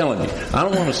 I am telling you, I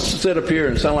don't want to sit up here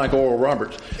and sound like Oral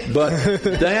Roberts, but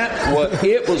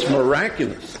it was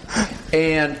miraculous.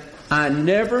 And I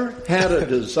never had a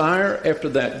desire after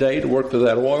that day to work for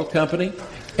that oil company,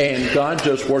 and God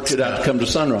just worked it out to come to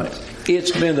Sunrise.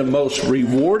 It's been the most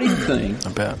rewarding thing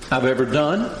I've ever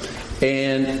done.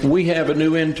 And we have a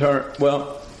new intern.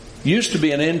 Well, used to be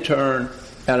an intern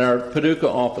at our Paducah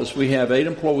office. We have 8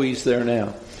 employees there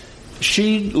now.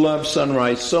 she loved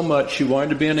Sunrise so much, she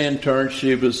wanted to be an intern.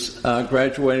 She was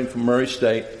graduating from Murray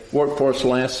State, worked for us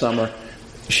last summer.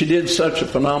 She did such a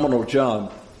phenomenal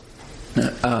job.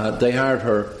 They hired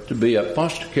her to be a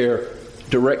foster care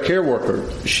direct care worker.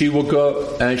 She will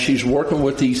go and she's working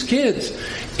with these kids.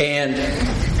 And,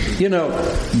 you know,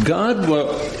 God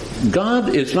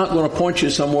is not going to point you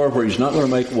somewhere where He's not going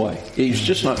to make a way. He's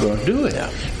just not going to do it.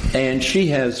 And she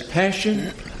has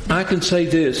passion. I can say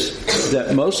this,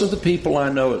 that most of the people I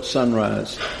know at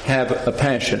Sunrise have a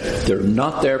passion. They're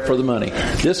not there for the money.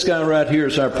 This guy right here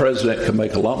is our president, can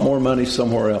make a lot more money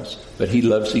somewhere else, but he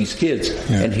loves these kids,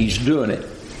 and he's doing it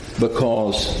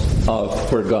because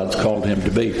of where God's called him to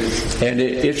be. And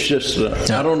it's just,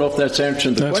 I don't know if that's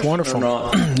answering the question wonderful. or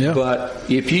not, but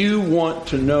if you want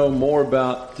to know more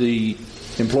about the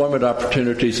employment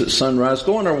opportunities at Sunrise,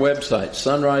 go on our website,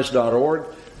 sunrise.org.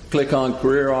 Click on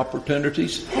career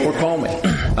opportunities or call me.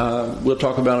 We'll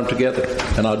talk about them together,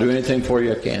 and I'll do anything for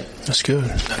you I can. That's good.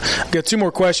 I've got two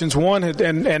more questions. One,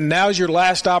 and now's your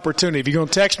last opportunity. If you're going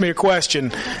to text me a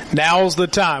question, now's the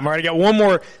time. All right, I got one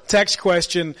more text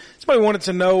question. Somebody wanted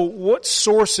to know what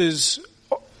sources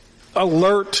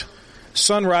alert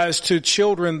Sunrise to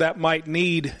children that might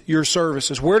need your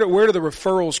services. Where do the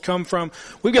referrals come from?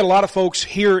 We've got a lot of folks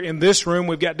here in this room.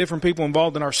 We've got different people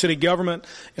involved in our city government,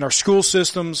 in our school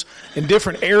systems, in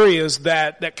different areas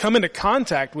that come into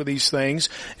contact with these things.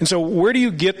 And so where do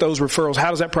you get those referrals?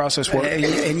 How does that process work?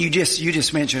 And you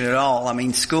just mentioned it all. I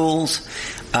mean, schools,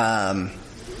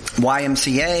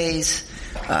 YMCAs,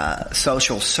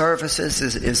 social services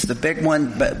is the big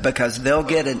one, but because they'll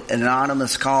get an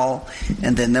anonymous call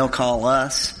and then they'll call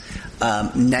us.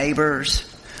 Neighbors,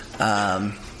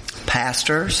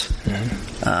 pastors.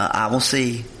 I will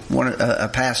see a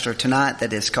pastor tonight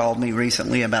that has called me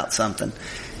recently about something.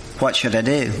 What should I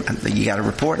do? You got to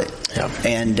report it.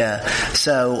 And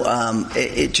so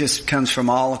it just comes from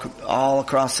all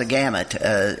across the gamut.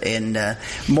 And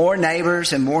more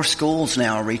neighbors and more schools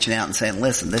now are reaching out and saying,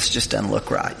 "Listen, this just doesn't look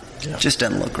right. Just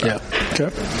doesn't look right." Okay.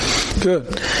 Good.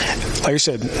 Like I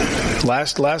said,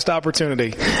 last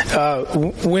opportunity.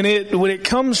 When it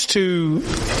comes to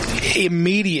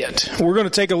immediate, we're going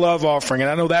to take a love offering, and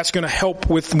I know that's going to help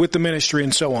with the ministry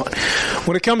and so on.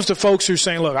 When it comes to folks who are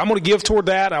saying, "Look, I'm going to give toward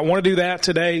that. I want to do that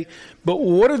today," but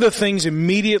what are the things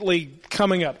immediately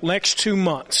coming up next 2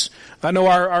 months? I know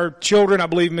our children, I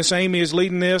believe Miss Amy is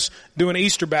leading this, doing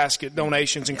Easter basket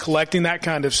donations and collecting that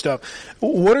kind of stuff.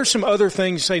 What are some other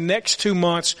things, say, next 2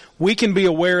 months we can be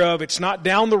aware of? It's not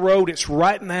down the road, it's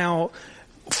right now.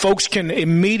 Folks can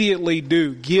immediately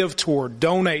give toward,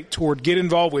 donate toward, get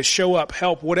involved with, show up,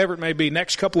 help, whatever it may be.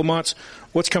 Next couple of months,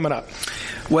 what's coming up?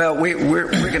 Well, we're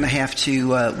going to have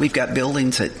to. We've got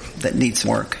buildings that need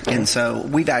some work, and so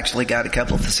we've actually got a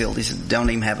couple of facilities that don't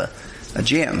even have a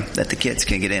gym that the kids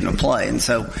can get in and play. And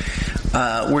so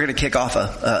we're going to kick off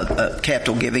a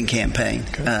capital giving campaign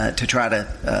to try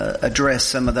to address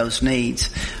some of those needs,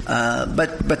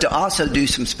 but to also do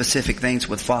some specific things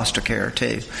with foster care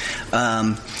too.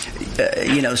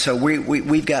 So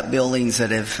we've got buildings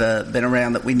that have been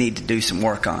around that we need to do some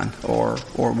work on, or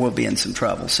we'll be in some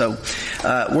trouble. So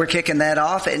we're kicking that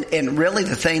off, and really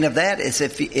the thing of that is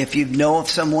if you know of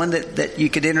someone that you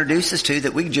could introduce us to,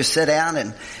 that we can just sit down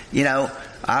and, you know,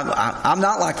 I'm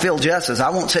not like Phil Justice.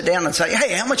 I won't sit down and say,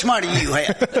 "Hey, how much money do you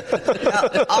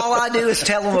have?" All I do is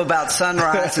tell them about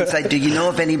Sunrise and say, "Do you know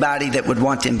of anybody that would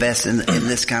want to invest in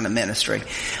this kind of ministry?"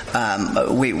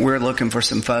 We're looking for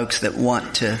some folks that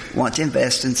want to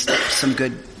invest in some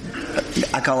good,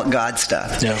 I call it God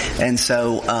stuff. Yeah. And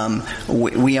so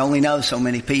we only know so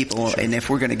many people, sure. And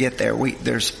if we're going to get there,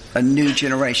 there's a new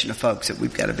generation of folks that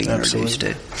we've got to be introduced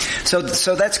to.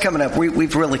 So that's coming up.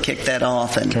 We've really kicked that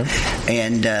off,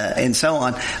 and so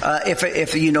on.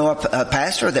 If you know a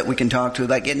pastor that we can talk to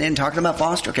about getting in and talking about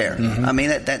foster care, I mean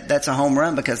that's a home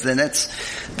run, because then that's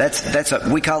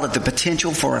we call it the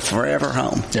potential for a forever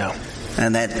home. Yeah.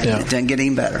 And that doesn't get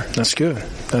any better. That's good.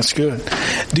 That's good.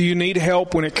 Do you need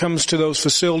help when it comes to those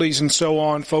facilities and so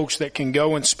on, folks that can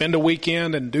go and spend a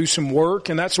weekend and do some work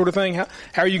and that sort of thing? How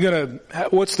are you going to,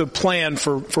 what's the plan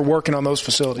for working on those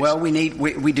facilities? Well,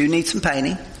 we do need some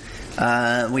painting.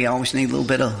 We always need a little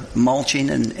bit of mulching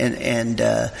and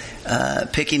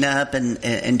picking up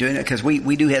and doing it, because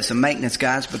we do have some maintenance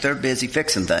guys, but they're busy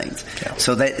fixing things. Yeah.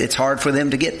 So that it's hard for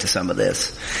them to get to some of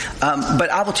this. But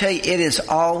I will tell you, it is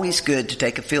always good to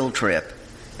take a field trip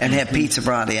and have pizza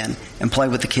brought in and play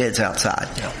with the kids outside.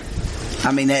 Yeah.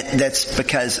 I mean, that's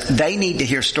because they need to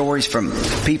hear stories from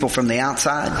people from the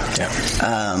outside.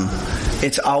 Yeah.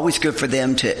 It's always good for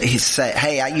them to say,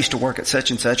 "Hey, I used to work at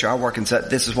such and such, or I work in such,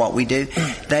 this is what we do."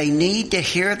 They need to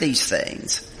hear these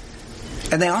things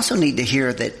And they also need to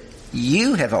hear that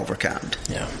you have overcome.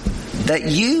 Yeah. That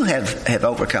you have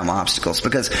overcome obstacles,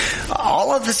 because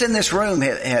all of us in this room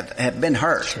have been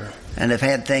hurt. Sure. And have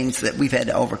had things that we've had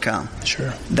to overcome.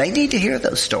 Sure. They need to hear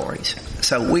those stories.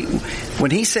 So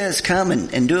when he says come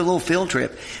and do a little field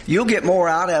trip, you'll get more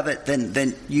out of it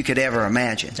than you could ever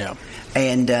imagine. Yeah.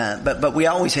 And but we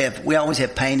always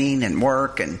have painting and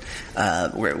work, and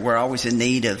we're always in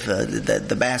need of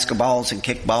the basketballs and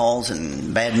kickballs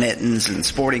and badmintons and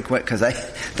sporting equipment, because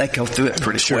they go through it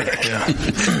pretty quick. Yeah.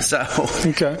 So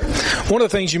okay. One of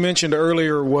the things you mentioned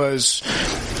earlier was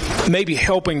maybe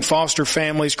helping foster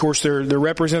families. Of course, they're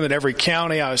represented in every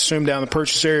county. I assume down the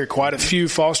Purchase area, quite a few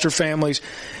foster families.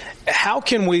 How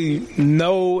can we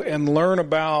know and learn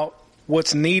about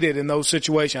what's needed in those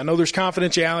situations? I know there's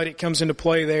confidentiality that comes into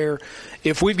play there.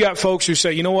 If we've got folks who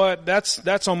say, you know what,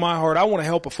 that's on my heart, I want to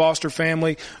help a foster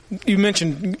family. You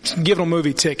mentioned giving them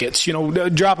movie tickets,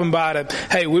 dropping by to,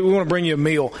 hey, we want to bring you a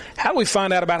meal. How do we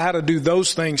find out about how to do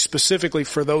those things specifically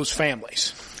for those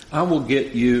families? I will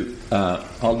get you,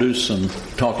 I'll do some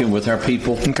talking with our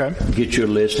people. Okay. Get you a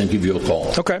list and give you a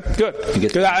call. Okay, good.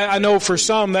 Because I know for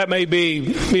some that may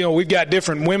be, we've got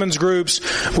different women's groups,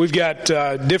 we've got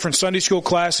different Sunday school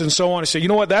classes and so on. And say, you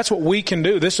know what, that's what we can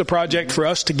do. This is a project for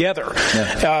us together.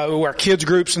 Yeah. Our kids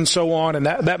groups and so on, and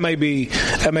that may be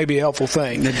a helpful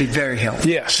thing. That'd be very helpful.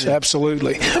 Yes,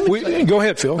 absolutely. Go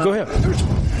ahead, Phil. Go ahead.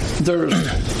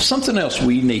 There's something else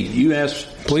we need. You asked.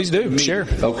 Please do. Share.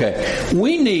 Okay.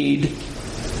 We need,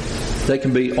 they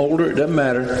can be older, it doesn't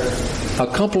matter, a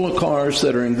couple of cars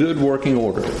that are in good working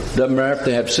order. Doesn't matter if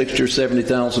they have 60 or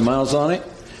 70,000 miles on it.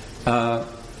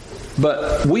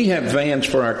 But we have vans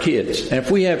for our kids. And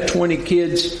if we have 20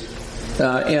 kids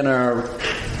in our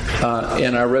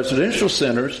residential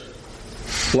centers,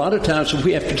 a lot of times if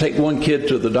we have to take one kid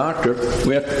to the doctor,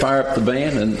 we have to fire up the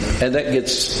van, and that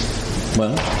gets...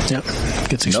 Well, yep.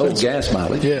 Gets expensive. No gas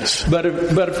mileage. Yes. But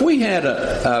if we had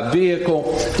a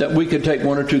vehicle that we could take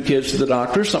one or two kids to the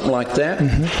doctor, something like that,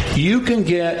 mm-hmm. You can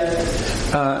get,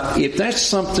 if that's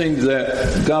something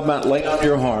that God might lay on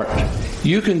your heart,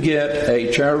 you can get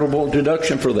a charitable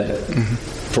deduction for that, mm-hmm.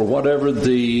 for whatever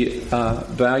the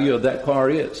value of that car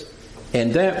is.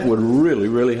 And that would really,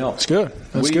 really help. That's good.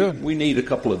 That's good. We need a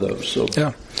couple of those. So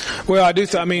yeah. Well, I do.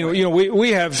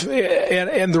 We have,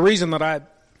 and the reason that I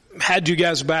had you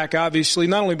guys back, obviously,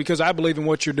 not only because I believe in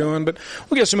what you're doing, but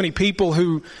we got so many people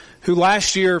who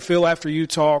last year, Phil, after you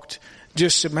talked,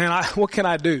 just said, man, what can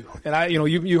I do? And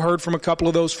you heard from a couple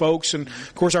of those folks, and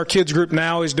of course our kids group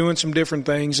now is doing some different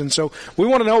things, and so we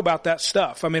want to know about that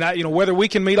stuff. I mean, whether we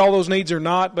can meet all those needs or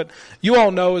not, but you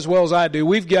all know as well as I do,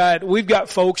 we've got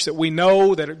folks that we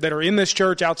know that are in this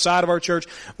church, outside of our church.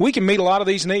 We can meet a lot of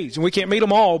these needs, and we can't meet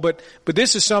them all, but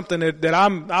this is something that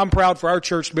I'm proud for our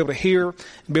church to be able to hear and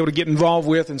be able to get involved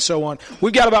with, and so on.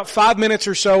 We've got about 5 minutes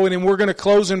or so, and then we're going to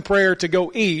close in prayer to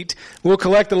go eat. We'll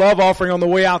collect the love offering on the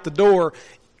way out the door.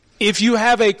 If you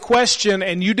have a question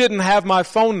and you didn't have my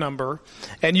phone number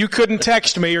and you couldn't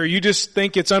text me, or you just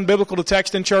think it's unbiblical to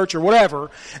text in church or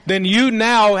whatever, then you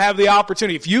now have the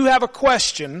opportunity. If you have a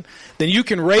question, then you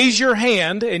can raise your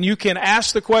hand and you can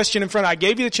ask the question in front. I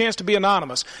gave you the chance to be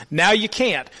anonymous. Now you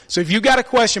can't. So if you've got a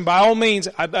question, by all means,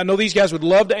 I know these guys would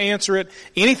love to answer it.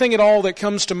 Anything at all that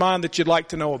comes to mind that you'd like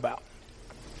to know about.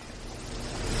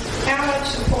 How much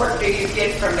support do you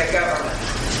get from the government?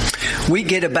 We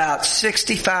get about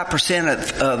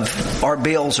 65% of our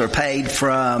bills are paid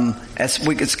from,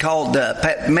 it's called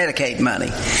Medicaid money.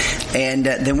 And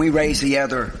then we raise the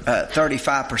other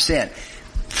 35%.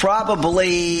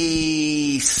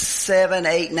 Probably 7,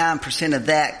 8, 9% of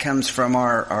that comes from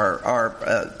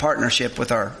our partnership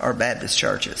with our Baptist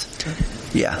churches.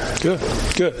 Yeah.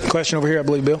 Good. Question over here, I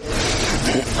believe, Bill.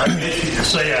 I guess you could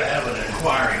say I have an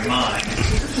inquiring mind.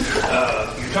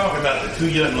 You're talking about the two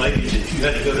young ladies that you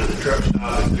had to go to the truck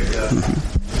stop and pick up.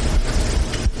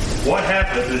 What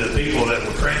happened to the people that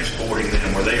were transporting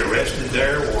them? Were they arrested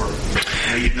there, or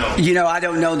do you know? I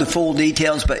don't know the full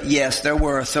details, but yes, there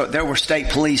were state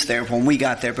police there when we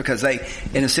got there, because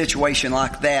in a situation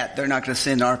like that, they're not going to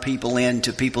send our people in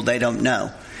to people they don't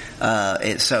know.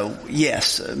 So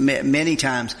yes, many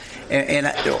times,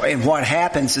 and what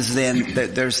happens is then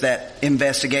there's that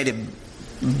investigative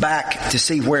back to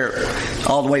see where,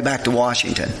 all the way back to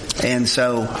Washington, and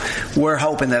so we're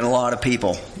hoping that a lot of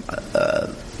people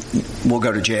will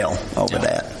go to jail over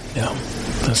that. Yeah,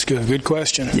 that's good. Good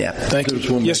question. Yeah, thank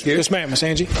you. Yes, ma'am, Miss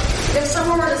Angie. If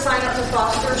someone were to sign up to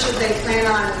foster, should they plan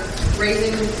on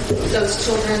raising those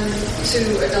children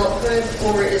to adulthood,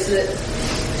 or is it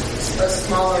a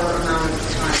smaller amount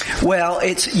of time? Well,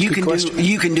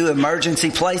 you can do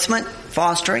emergency placement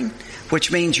fostering,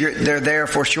 which means they're there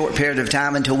for a short period of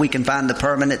time until we can find the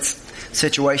permanent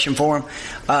situation for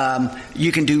them.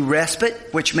 You can do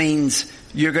respite, which means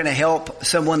you're going to help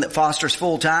someone that fosters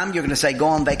full time. You're going to say, go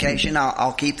on vacation.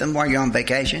 I'll keep them while you're on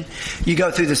vacation. You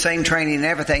go through the same training and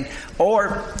everything.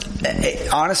 Or,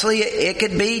 honestly, it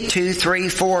could be 2, 3,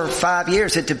 4, 5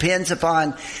 years. It depends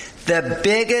upon the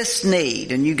biggest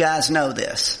need, and you guys know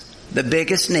this. The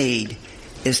biggest need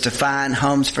is to find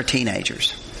homes for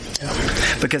teenagers.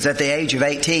 Because at the age of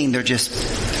 18, they're just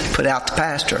put out to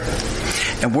pasture.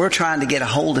 And we're trying to get a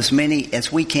hold of as many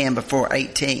as we can before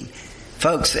 18.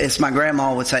 Folks, as my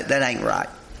grandma would say, that ain't right.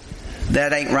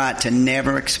 That ain't right to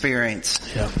never experience.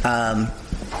 Again,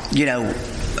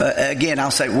 I'll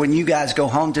say, when you guys go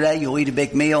home today, you'll eat a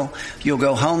big meal. You'll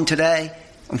go home today.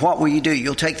 And what will you do?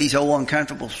 You'll take these old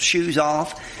uncomfortable shoes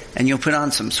off and you'll put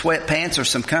on some sweatpants or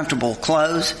some comfortable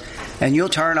clothes and you'll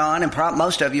turn on and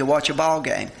most of you watch a ball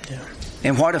game. Yeah.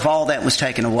 And what if all that was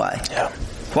taken away? Yeah.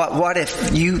 What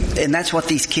if and that's what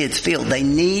these kids feel. They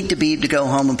need to be able to go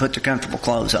home and put their comfortable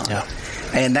clothes on. Yeah.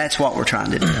 And that's what we're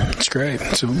trying to do. That's great.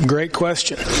 It's a great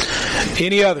question.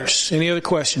 Any others? Any other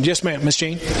questions? Yes, ma'am. Miss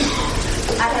Jean? I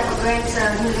have a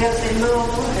grandson who lives in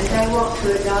Louisville, and they want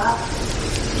to adopt.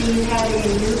 Do you have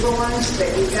any newborns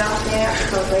that you adopt out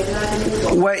because they love a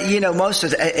newborn? Well, most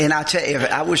of and I tell you,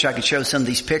 I wish I could show some of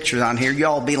these pictures on here.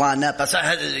 Y'all be lined up. I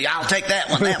say, I'll take that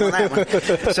one, that one, that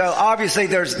one. So obviously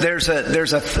there's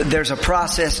a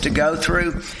process to go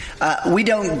through. We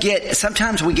don't get,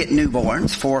 sometimes we get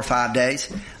newborns 4 or 5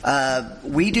 days.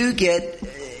 We do get,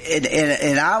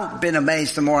 and I've been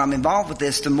amazed the more I'm involved with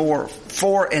this, the more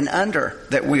 4 and under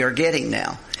that we are getting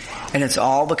now. And it's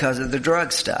all because of the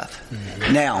drug stuff.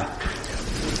 Mm-hmm. Now,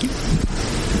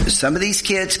 some of these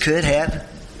kids could have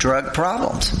drug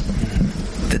problems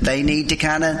that they need to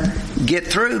kind of get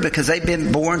through because they've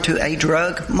been born to a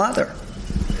drug mother.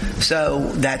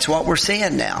 So that's what we're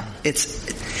seeing now.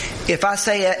 If I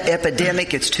say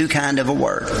epidemic, it's too kind of a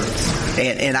word.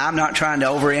 And I'm not trying to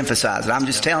overemphasize it. I'm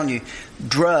just telling you,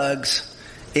 drugs,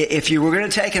 if you were going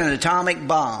to take an atomic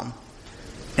bomb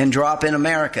and drop in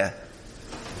America,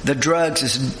 the drugs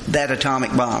is that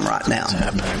atomic bomb right now.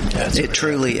 It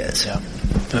truly is. Yeah.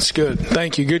 That's good.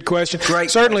 Thank you. Good question.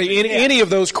 Great. Certainly, any of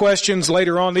those questions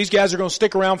later on, these guys are going to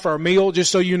stick around for our meal,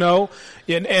 just so you know.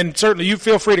 And certainly, you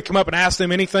feel free to come up and ask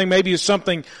them anything. Maybe it's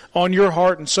something on your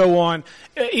heart and so on.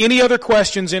 Any other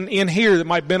questions in here that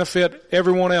might benefit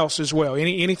everyone else as well?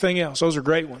 Anything else? Those are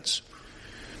great ones.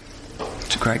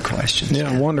 It's a great question.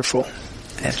 Yeah, wonderful.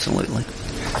 Absolutely.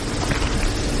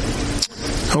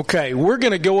 Okay, we're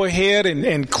going to go ahead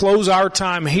and close our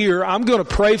time here. I'm going to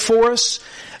pray for us.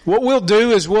 What we'll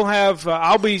do is we'll have,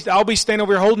 I'll be standing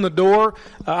over here holding the door.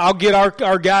 I'll get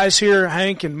our guys here,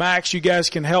 Hank and Max, you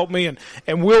guys can help me,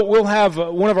 and we'll have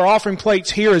one of our offering plates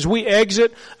here as we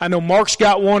exit. I know Mark's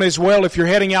got one as well. If you're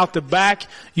heading out the back,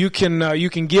 you can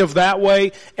give that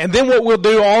way. And then what we'll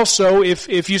do also,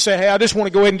 if you say, hey, I just want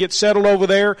to go ahead and get settled over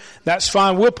there, that's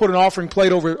fine. We'll put an offering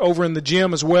plate over in the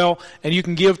gym as well, and you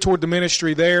can give toward the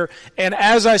ministry there. And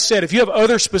as I said, if you have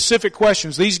other specific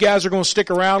questions, these guys are going to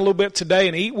stick around a little bit today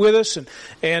and eat with us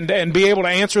and be able to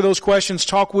answer those questions,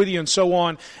 talk with you, and so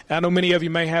on. I know many of you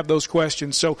may have those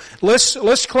questions. So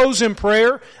let's close in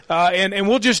prayer, and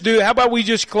we'll just do. How about we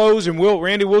just close and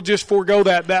Randy, we'll just forego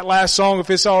that last song if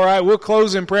it's all right. We'll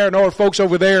close in prayer. I know our folks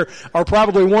over there are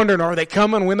probably wondering, are they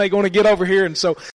coming? When are they going to get over here? And so